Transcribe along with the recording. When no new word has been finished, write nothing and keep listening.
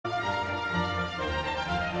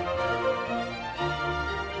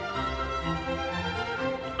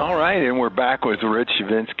All right, and we're back with Rich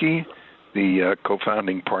Lavinski, the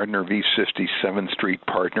co-founding partner of East 57th Street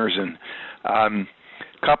Partners. And a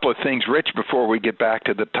couple of things, Rich, before we get back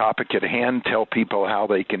to the topic at hand. Tell people how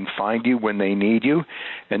they can find you when they need you.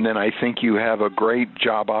 And then I think you have a great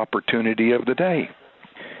job opportunity of the day.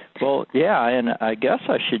 Well, yeah, and I guess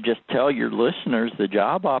I should just tell your listeners the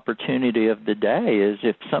job opportunity of the day is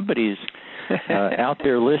if somebody's out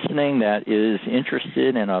there listening that is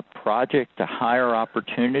interested in a project to hire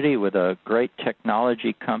opportunity with a great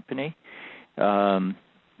technology company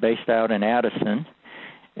based out in Addison,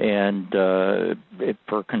 and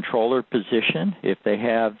for controller position, if they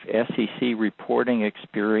have SEC reporting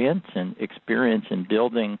experience and experience in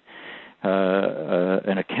building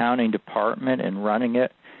an accounting department and running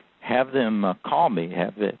it, have them call me.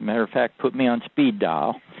 Matter of fact, put me on speed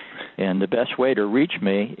dial. And the best way to reach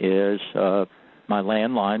me is my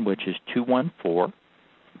landline, which is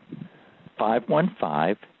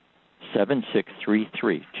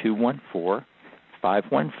 214-515-7633,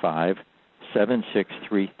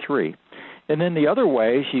 214-515-7633. And then the other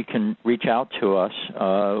ways you can reach out to us,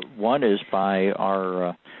 one is by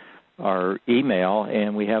our email,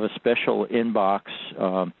 and we have a special inbox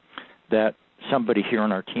that somebody here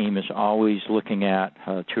on our team is always looking at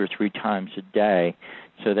 2 or 3 times a day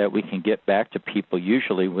so that we can get back to people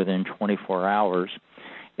usually within 24 hours.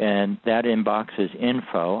 And that inbox is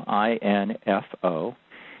info, I-N-F-O,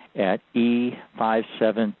 at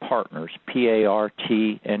E57Partners,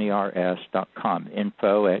 Partners.com,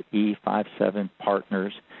 info at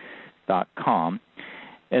E57Partners.com.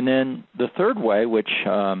 And then the third way, which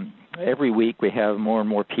every week we have more and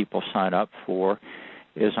more people sign up for,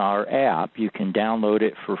 is our app. You can download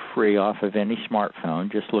it for free off of any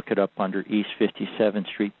smartphone. Just look it up under East 57th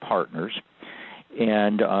Street Partners.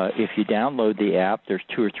 And if you download the app, there's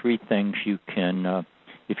 2 or 3 things you can,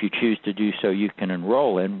 if you choose to do so, you can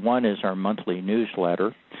enroll in. One is our monthly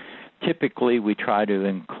newsletter. Typically, we try to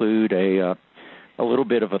include a little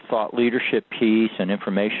bit of a thought leadership piece and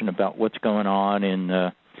information about what's going on in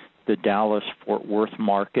the Dallas-Fort Worth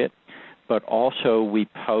market. But also we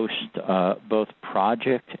post both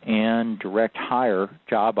project and direct hire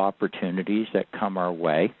job opportunities that come our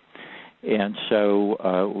way. And so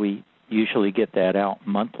we usually get that out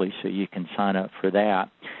monthly, so you can sign up for that.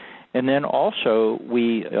 And then also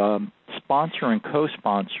we sponsor and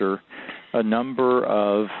co-sponsor a number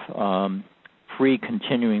of free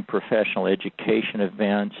continuing professional education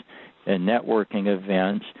events and networking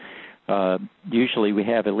events. Usually we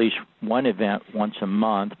have at least one event once a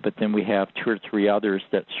month, but then we have 2 or 3 others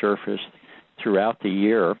that surface throughout the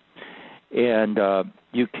year. And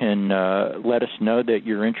you can let us know that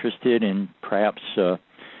you're interested in perhaps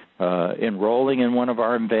enrolling in one of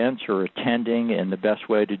our events or attending, and the best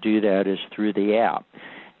way to do that is through the app.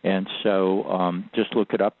 And so just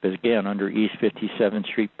look it up, again, under East 57th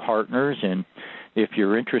Street Partners. And if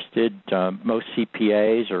you're interested, most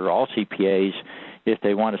CPAs or all CPAs, if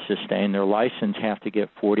they want to sustain their license, have to get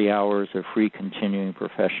 40 hours of free continuing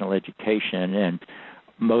professional education, and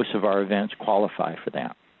most of our events qualify for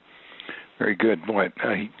that. Very good. Boy,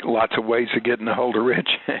 lots of ways of getting a hold of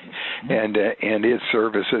Rich and his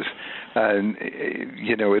services.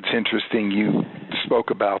 You know, it's interesting. You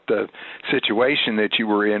spoke about the situation that you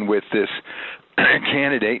were in with this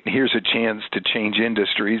candidate. Here's a chance to change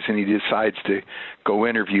industries, and he decides to go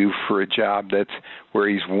interview for a job that's where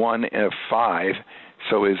he's 1 of 5,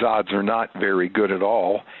 so his odds are not very good at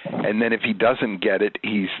all. And then if he doesn't get it,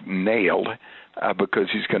 he's nailed because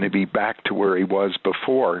he's going to be back to where he was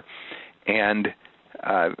before. And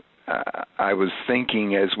I was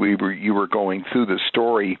thinking as you were going through the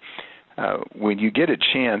story, when you get a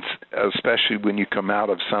chance, especially when you come out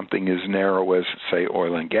of something as narrow as, say,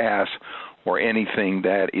 oil and gas, or anything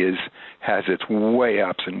that has its way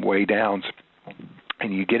ups and way downs,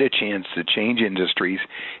 and you get a chance to change industries,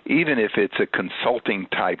 even if it's a consulting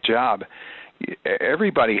type job,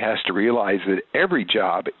 everybody has to realize that every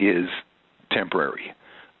job is temporary.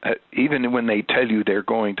 Even when they tell you they're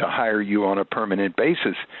going to hire you on a permanent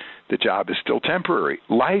basis, the job is still temporary.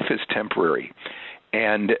 Life is temporary.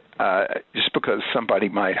 And just because somebody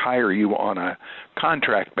might hire you on a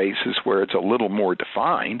contract basis where it's a little more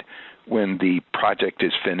defined when the project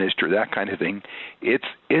is finished or that kind of thing,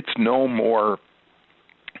 it's no more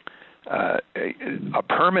a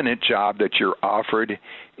permanent job that you're offered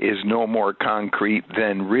is no more concrete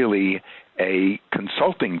than really a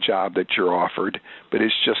consulting job that you're offered, but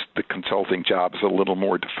it's just the consulting job is a little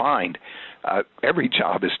more defined. Every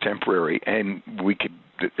job is temporary, and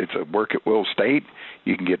it's a work at will state.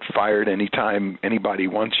 You can get fired anytime anybody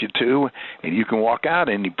wants you to, and you can walk out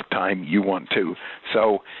anytime you want to.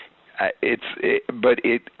 So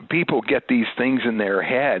people get these things in their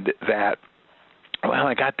head that, well,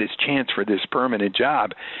 I got this chance for this permanent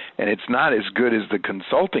job, and it's not as good as the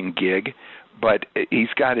consulting gig, but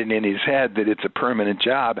he's got it in his head that it's a permanent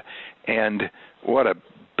job, and what a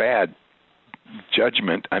bad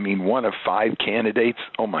judgment. I mean, 1 of 5 candidates,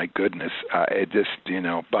 oh my goodness,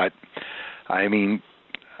 but I mean,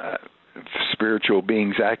 spiritual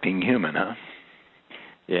beings acting human, huh?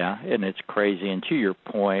 Yeah, and it's crazy. And to your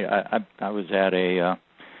point, I was at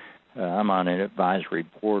I'm on an advisory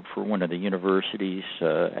board for one of the universities,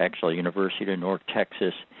 actually University of North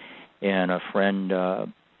Texas, and a friend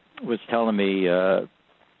was telling me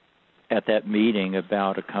at that meeting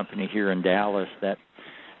about a company here in Dallas that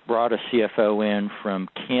brought a CFO in from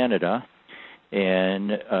Canada,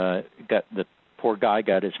 and got the poor guy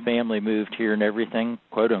got his family moved here and everything,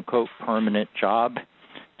 quote unquote permanent job.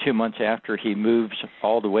 2 months after he moves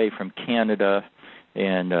all the way from Canada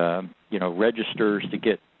and registers to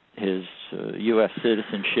get his U.S.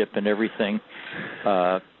 citizenship and everything,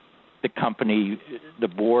 the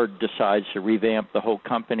board decides to revamp the whole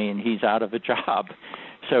company, and he's out of a job.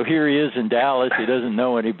 So here he is in Dallas. He doesn't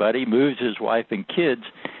know anybody, moves his wife and kids,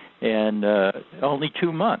 and only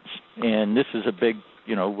 2 months. And this is a big,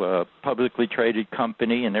 publicly traded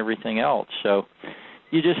company and everything else. So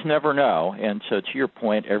you just never know. And so to your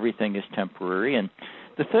point, everything is temporary. And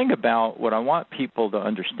the thing about what I want people to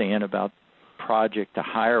understand about project to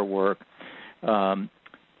hire work,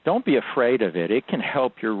 don't be afraid of it. It can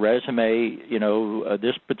help your resume.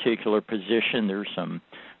 This particular position, there's some,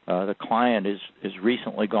 the client is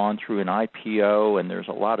recently gone through an IPO, and there's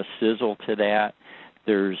a lot of sizzle to that.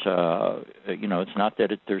 There's, it's not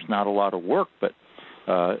that there's not a lot of work, but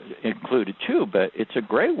included too, but it's a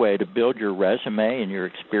great way to build your resume and your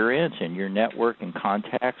experience and your network and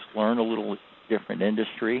contacts, learn a little different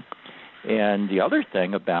industry. And the other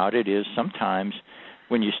thing about it is sometimes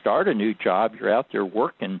when you start a new job, you're out there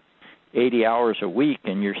working 80 hours a week,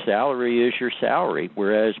 and your salary is your salary,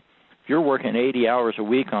 whereas if you're working 80 hours a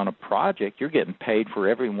week on a project, you're getting paid for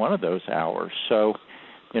every one of those hours. So,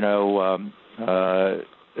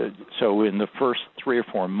 so in the first 3 or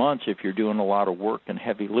 4 months, if you're doing a lot of work and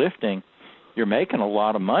heavy lifting, you're making a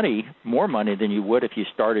lot of money, more money than you would if you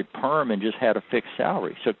started perm and just had a fixed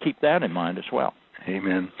salary. So keep that in mind as well.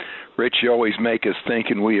 Amen. Rich, you always make us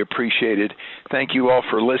think, and we appreciate it. Thank you all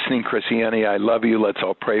for listening. Christiane, I love you. Let's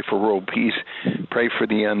all pray for world peace. Pray for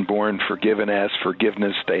the unborn. Forgive and ask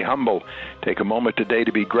forgiveness. Stay humble. Take a moment today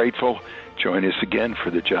to be grateful. Join us again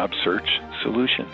for the Job Search Solution.